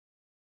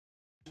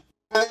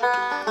Hey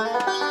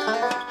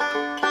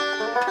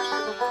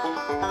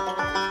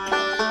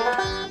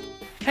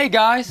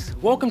guys,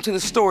 welcome to the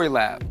Story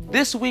Lab.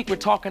 This week we're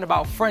talking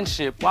about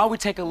friendship while we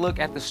take a look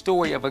at the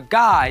story of a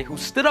guy who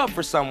stood up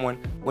for someone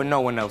when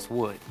no one else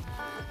would.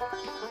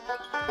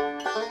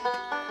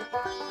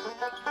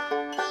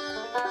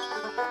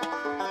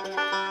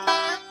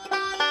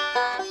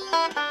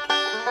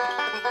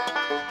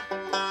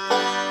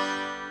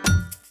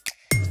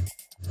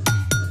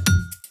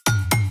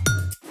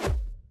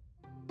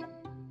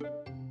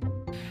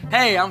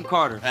 Hey, I'm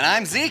Carter. And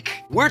I'm Zeke.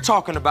 We're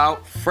talking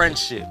about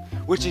friendship,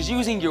 which is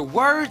using your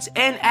words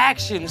and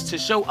actions to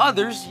show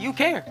others you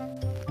care.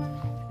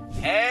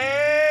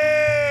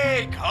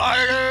 Hey,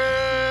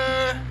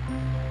 Carter.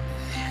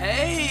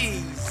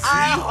 Hey, Zeke.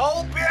 I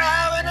hope you're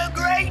having a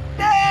great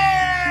day.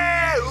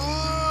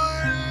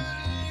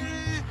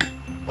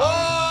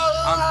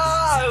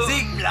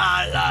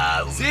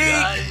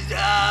 Zeke.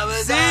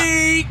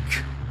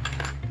 Zeke.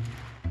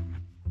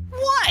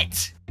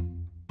 What?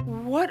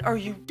 What are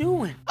you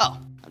doing? Oh,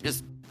 I'm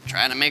just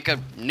trying to make a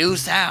new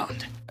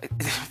sound.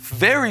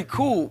 Very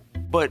cool,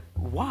 but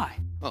why?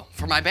 Well,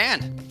 for my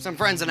band. Some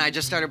friends and I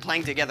just started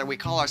playing together. We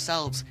call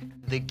ourselves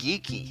the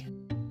Geeky.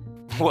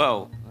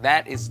 Well,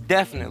 that is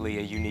definitely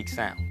a unique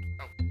sound.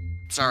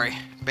 Sorry,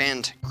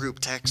 band group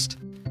text.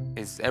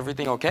 Is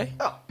everything okay?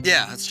 Oh,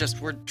 yeah, it's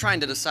just we're trying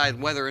to decide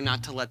whether or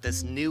not to let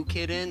this new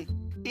kid in.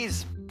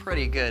 He's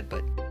pretty good,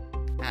 but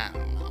I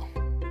don't know.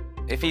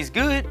 If he's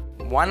good,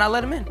 why not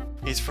let him in?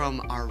 He's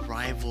from our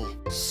rival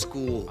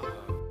school.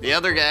 The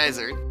other guys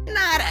are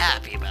not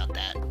happy about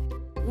that.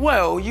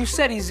 Well, you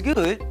said he's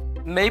good.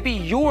 Maybe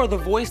you're the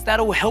voice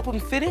that'll help him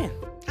fit in.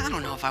 I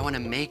don't know if I want to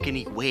make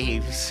any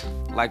waves.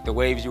 Like the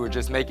waves you were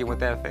just making with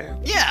that fan?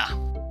 Yeah.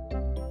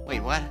 Wait,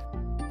 what?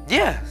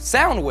 Yeah,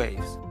 sound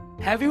waves.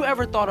 Have you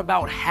ever thought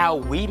about how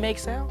we make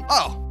sound?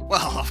 Oh,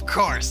 well, of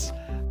course.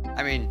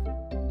 I mean,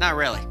 not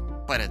really,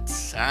 but it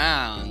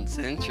sounds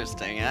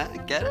interesting, huh?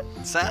 Get it?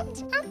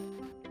 Sounds?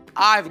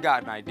 I've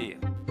got an idea.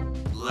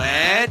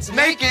 Let's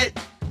make it.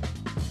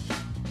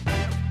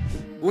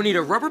 We'll need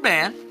a rubber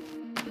band,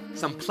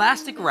 some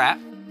plastic wrap,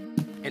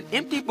 an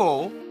empty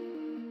bowl,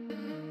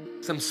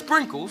 some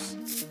sprinkles,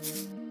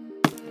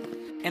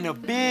 and a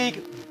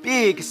big,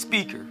 big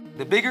speaker.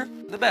 The bigger,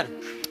 the better.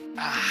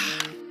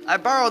 I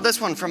borrowed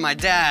this one from my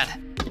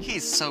dad.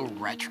 He's so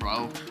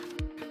retro.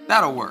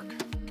 That'll work.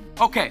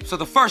 Okay, so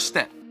the first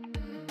step.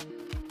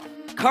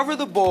 Cover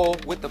the bowl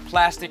with the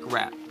plastic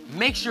wrap.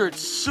 Make sure it's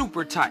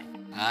super tight.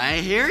 I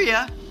hear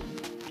ya.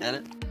 Get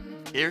it?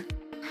 Here?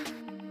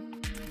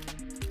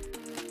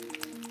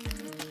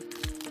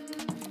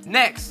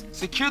 Next,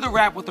 secure the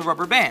wrap with the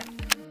rubber band.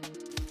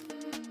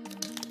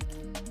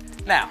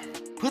 Now,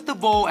 put the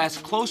bowl as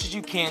close as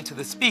you can to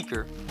the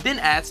speaker, then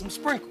add some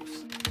sprinkles.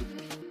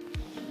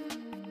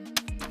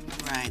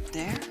 Right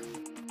there.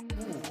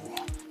 Ooh.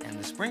 And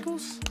the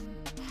sprinkles?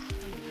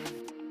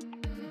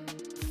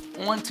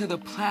 Onto the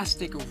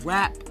plastic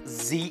wrap,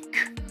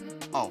 Zeke.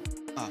 Oh,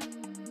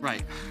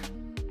 right.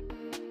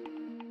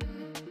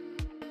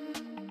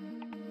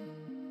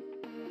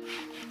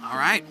 All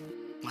right,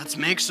 let's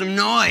make some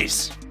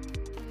noise.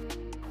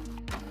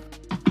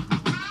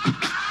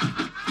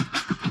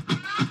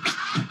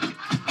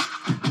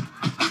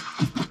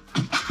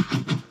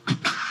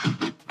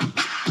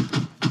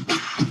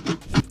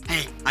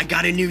 Hey, I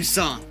got a new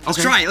song. Let's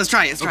Okay. try it, let's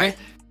try it, let's try it.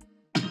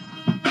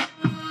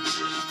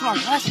 Come on,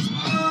 glasses.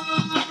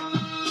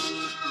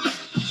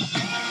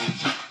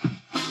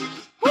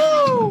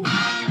 Woo!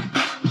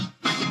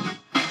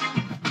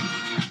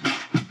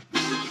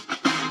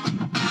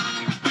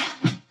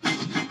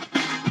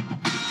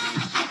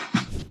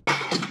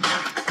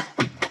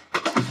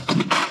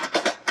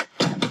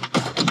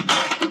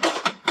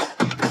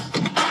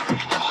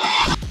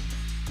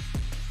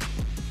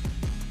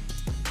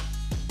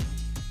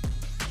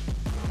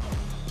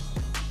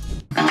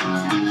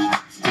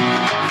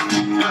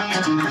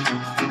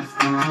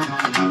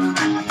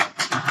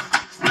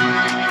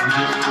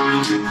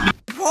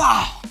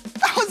 Wow,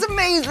 that was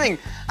amazing.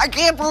 I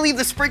can't believe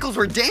the sprinkles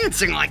were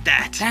dancing like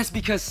that. That's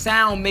because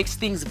sound makes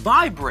things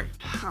vibrate.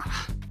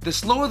 The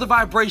slower the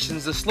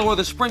vibrations, the slower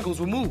the sprinkles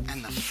will move.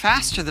 And the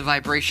faster the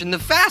vibration, the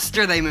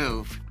faster they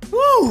move.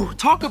 Woo!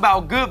 Talk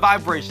about good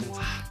vibrations.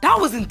 That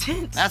was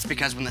intense. That's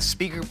because when the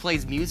speaker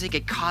plays music,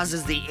 it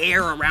causes the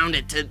air around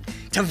it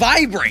to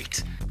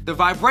vibrate. The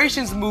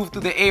vibrations move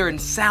through the air in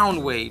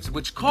sound waves,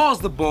 which cause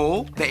the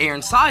bowl, the air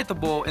inside the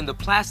bowl, and the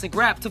plastic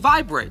wrap to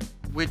vibrate.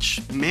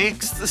 Which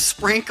makes the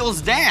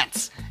sprinkles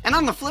dance. And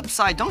on the flip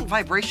side, don't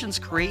vibrations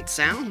create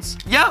sounds?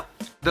 Yep.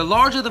 The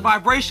larger the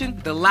vibration,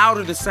 the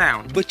louder the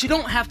sound. But you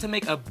don't have to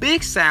make a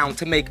big sound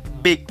to make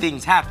big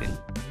things happen.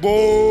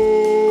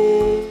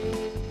 Boom!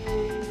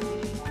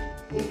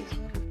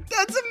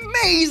 That's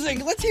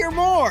amazing! Let's hear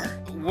more!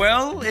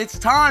 Well, it's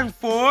time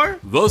for...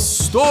 The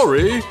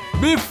story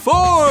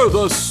before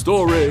the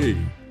story.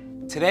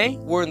 Today,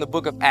 we're in the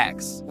book of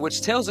Acts,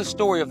 which tells the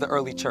story of the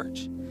early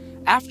church.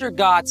 After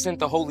God sent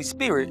the Holy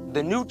Spirit,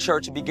 the new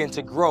church began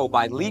to grow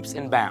by leaps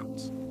and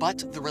bounds.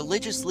 But the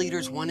religious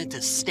leaders wanted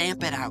to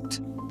stamp it out.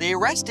 They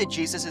arrested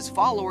Jesus'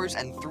 followers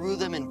and threw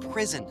them in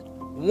prison.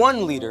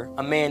 One leader,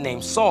 a man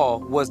named Saul,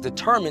 was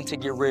determined to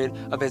get rid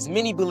of as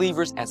many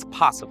believers as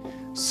possible.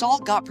 Saul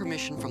got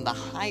permission from the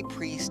high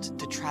priest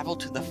to travel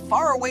to the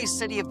faraway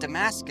city of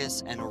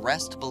Damascus and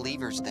arrest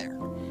believers there.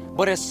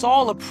 But as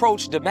Saul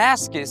approached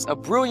Damascus, a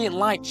brilliant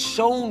light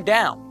shone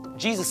down.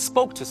 Jesus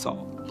spoke to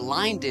Saul.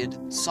 Blinded,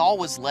 Saul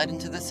was led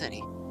into the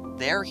city.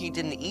 There he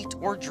didn't eat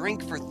or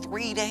drink for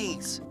 3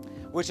 days.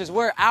 Which is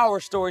where our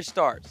story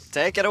starts.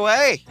 Take it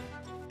away.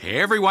 Hey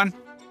everyone.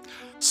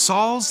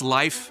 Saul's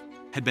life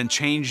had been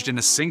changed in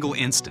a single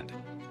instant.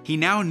 He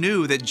now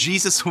knew that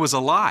Jesus was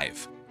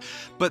alive.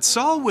 But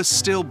Saul was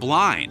still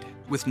blind,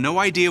 with no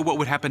idea what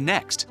would happen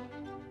next.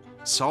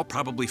 Saul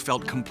probably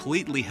felt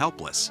completely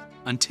helpless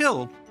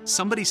until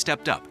somebody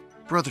stepped up.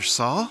 Brother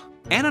Saul?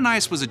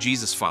 Ananias was a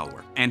Jesus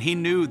follower, and he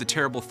knew the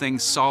terrible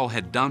things Saul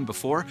had done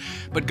before,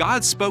 but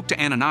God spoke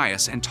to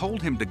Ananias and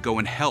told him to go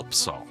and help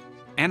Saul.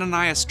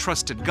 Ananias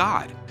trusted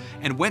God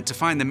and went to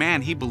find the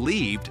man he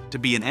believed to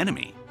be an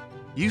enemy.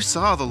 You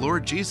saw the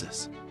Lord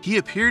Jesus. He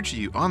appeared to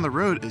you on the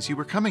road as you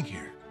were coming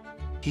here.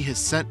 He has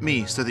sent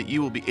me so that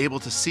you will be able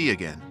to see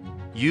again.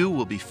 You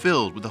will be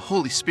filled with the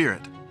Holy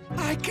Spirit.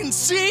 I can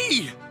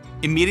see!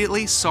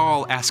 Immediately,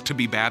 Saul asked to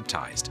be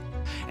baptized,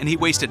 and he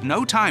wasted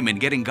no time in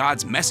getting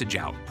God's message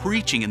out,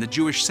 preaching in the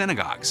Jewish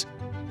synagogues.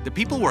 The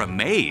people were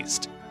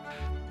amazed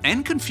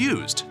and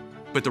confused,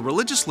 but the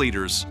religious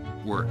leaders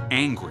were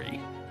angry.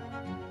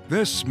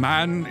 This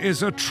man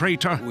is a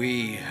traitor.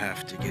 We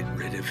have to get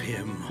rid of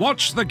him.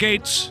 Watch the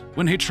gates.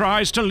 When he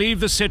tries to leave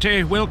the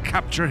city, we'll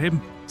capture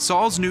him.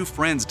 Saul's new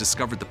friends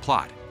discovered the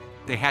plot.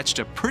 They hatched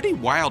a pretty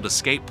wild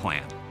escape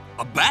plan.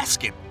 A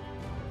basket?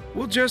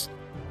 We'll just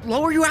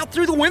lower you out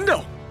through the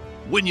window.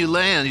 When you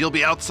land, you'll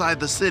be outside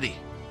the city.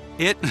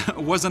 It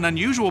was an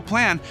unusual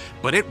plan,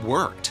 but it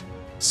worked.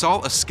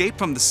 Saul escaped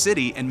from the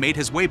city and made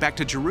his way back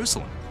to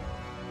Jerusalem.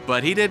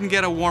 But he didn't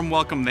get a warm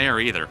welcome there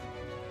either.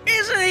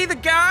 Isn't he the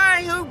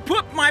guy who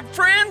put my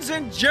friends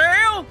in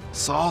jail?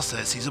 Saul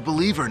says he's a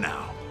believer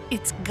now.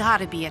 It's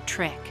gotta be a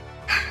trick.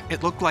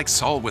 It looked like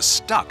Saul was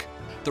stuck.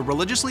 The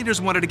religious leaders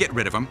wanted to get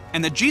rid of him,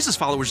 and the Jesus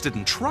followers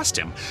didn't trust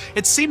him.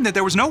 It seemed that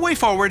there was no way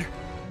forward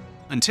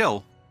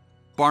until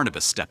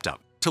Barnabas stepped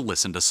up to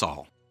listen to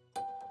Saul.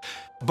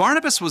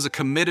 Barnabas was a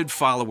committed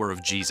follower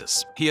of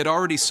Jesus. He had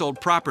already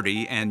sold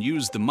property and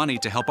used the money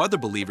to help other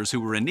believers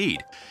who were in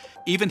need.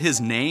 Even his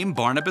name,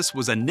 Barnabas,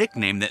 was a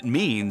nickname that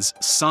means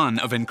son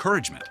of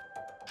encouragement.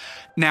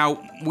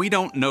 Now, we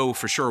don't know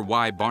for sure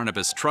why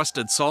Barnabas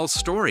trusted Saul's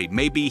story.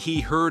 Maybe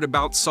he heard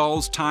about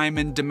Saul's time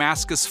in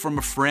Damascus from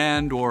a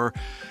friend, or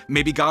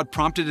maybe God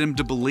prompted him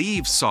to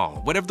believe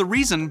Saul. Whatever the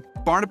reason,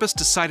 Barnabas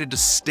decided to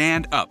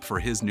stand up for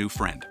his new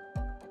friend.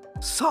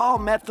 Saul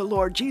met the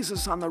Lord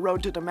Jesus on the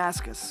road to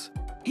Damascus.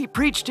 He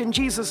preached in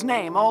Jesus'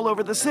 name all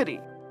over the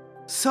city.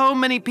 So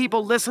many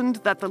people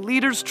listened that the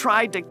leaders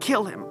tried to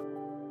kill him.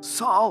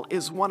 Saul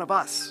is one of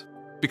us.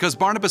 Because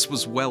Barnabas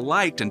was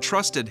well-liked and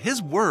trusted, his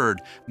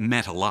word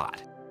meant a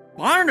lot.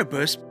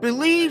 Barnabas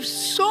believes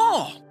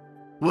Saul.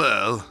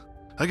 Well,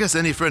 I guess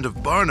any friend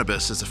of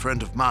Barnabas is a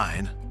friend of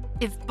mine.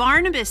 If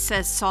Barnabas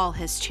says Saul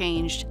has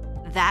changed,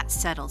 that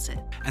settles it.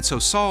 And so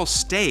Saul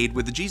stayed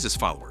with the Jesus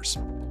followers.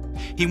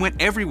 He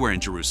went everywhere in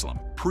Jerusalem,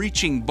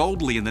 preaching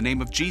boldly in the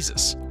name of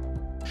Jesus.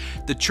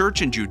 The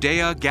church in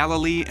Judea,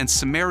 Galilee, and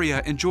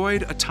Samaria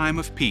enjoyed a time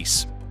of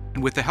peace.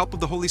 And with the help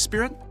of the Holy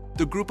Spirit,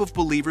 the group of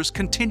believers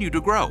continued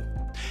to grow.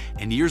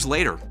 And years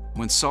later,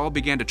 when Saul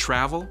began to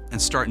travel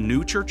and start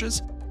new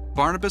churches,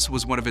 Barnabas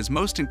was one of his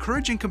most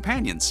encouraging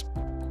companions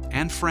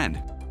and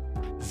friend.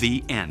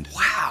 The end.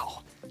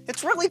 Wow.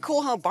 It's really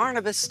cool how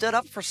Barnabas stood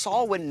up for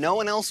Saul when no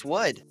one else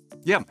would.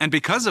 Yeah, and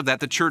because of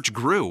that, the church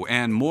grew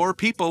and more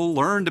people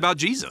learned about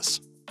Jesus.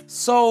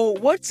 So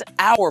what's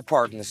our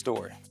part in the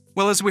story?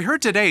 Well, as we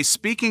heard today,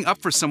 speaking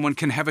up for someone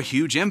can have a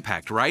huge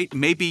impact, right?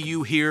 Maybe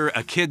you hear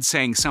a kid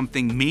saying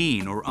something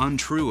mean or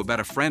untrue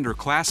about a friend or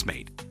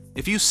classmate.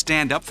 If you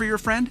stand up for your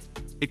friend,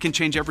 it can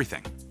change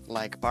everything.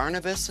 Like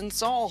Barnabas and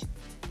Saul.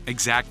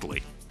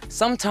 Exactly.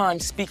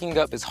 Sometimes speaking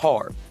up is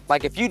hard.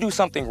 Like if you do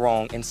something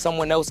wrong and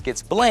someone else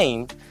gets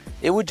blamed,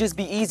 it would just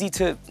be easy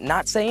to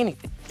not say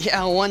anything.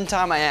 Yeah, one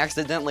time I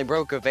accidentally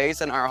broke a vase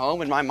in our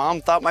home and my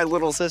mom thought my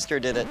little sister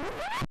did it.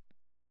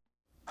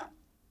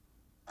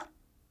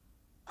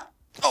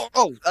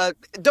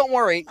 Don't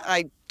worry.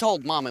 I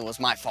told Mom it was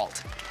my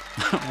fault.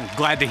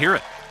 Glad to hear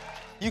it.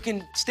 You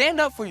can stand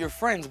up for your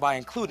friends by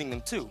including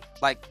them too,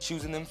 like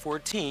choosing them for a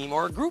team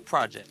or a group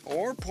project.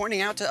 Or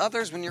pointing out to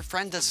others when your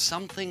friend does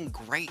something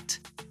great.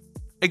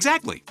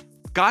 Exactly.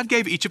 God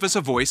gave each of us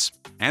a voice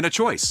and a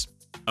choice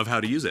of how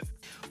to use it.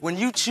 When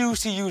you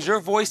choose to use your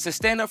voice to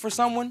stand up for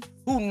someone,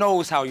 who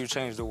knows how you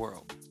change the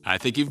world? I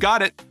think you've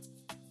got it.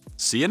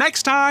 See you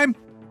next time.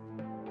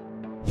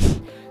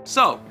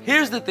 So,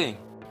 here's the thing.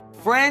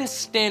 Friends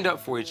stand up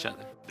for each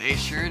other. They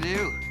sure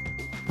do.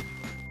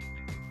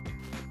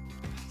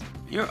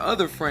 Your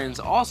other friends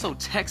also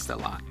text a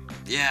lot.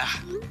 Yeah.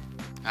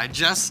 I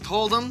just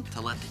told them to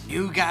let the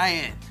new guy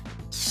in.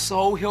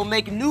 So he'll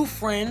make new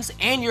friends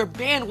and your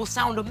band will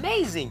sound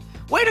amazing.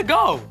 Way to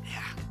go.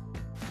 Yeah.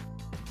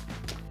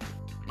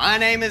 My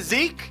name is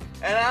Zeke,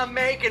 and I'm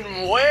making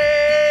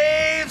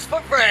waves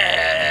for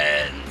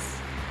friends.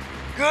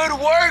 Good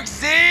work,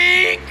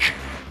 Zeke.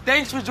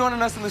 Thanks for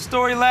joining us in the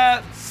Story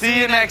Lab. See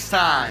you next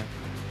time.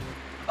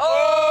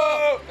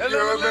 Oh!